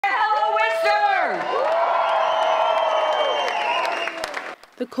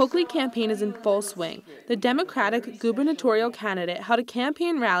The Coakley campaign is in full swing. The Democratic gubernatorial candidate held a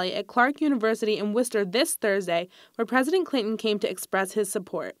campaign rally at Clark University in Worcester this Thursday, where President Clinton came to express his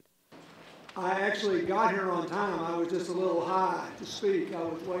support. I actually got here on time. I was just a little high to speak. I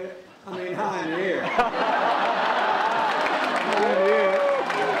was high in the air. High in the air.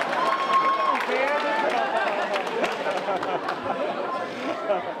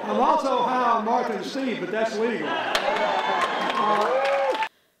 I'm also high on Martha and Steve, but that's legal.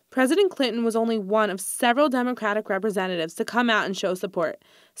 President Clinton was only one of several Democratic representatives to come out and show support.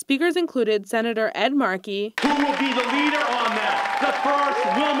 Speakers included Senator Ed Markey, who will be the leader on that, the first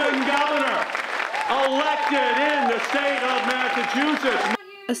woman governor elected in the state of Massachusetts.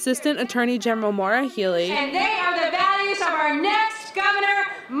 Assistant Attorney General Maura Healey, and they are the values of our next governor,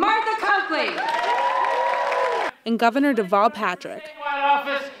 Martha Coakley, and Governor Deval Patrick.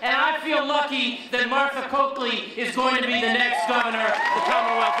 Office, and I feel lucky that Martha Coakley is going to be the next governor of the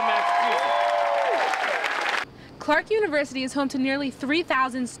Commonwealth of Massachusetts. Clark University is home to nearly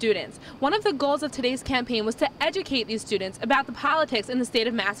 3,000 students. One of the goals of today's campaign was to educate these students about the politics in the state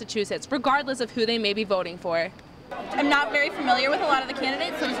of Massachusetts, regardless of who they may be voting for. I'm not very familiar with a lot of the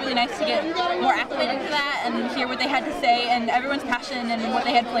candidates, so it was really nice to get more acclimated to that and hear what they had to say, and everyone's passion and what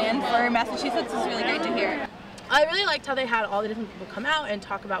they had planned for Massachusetts is really great to hear. I really liked how they had all the different people come out and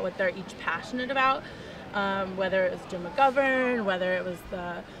talk about what they're each passionate about, whether it was Jim McGovern, whether it was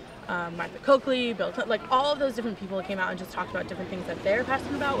the Martha Coakley, Bill Clinton, like all of those different people came out and just talked about different things that they're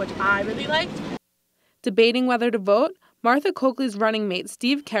passionate about, which I really liked. Debating whether to vote, Martha Coakley's running mate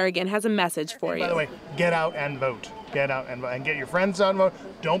Steve Kerrigan has a message for you. By the way, get out and vote. Get out and vote, and get your friends out and vote.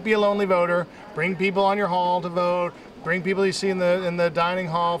 Don't be a lonely voter. Bring people on your hall to vote. Bring people you see in the dining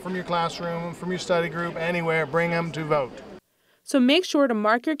hall, from your classroom, from your study group, anywhere. Bring them to vote. So make sure to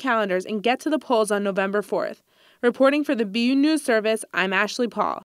mark your calendars and get to the polls on November 4th. Reporting for the BU News Service, I'm Ashely Paul.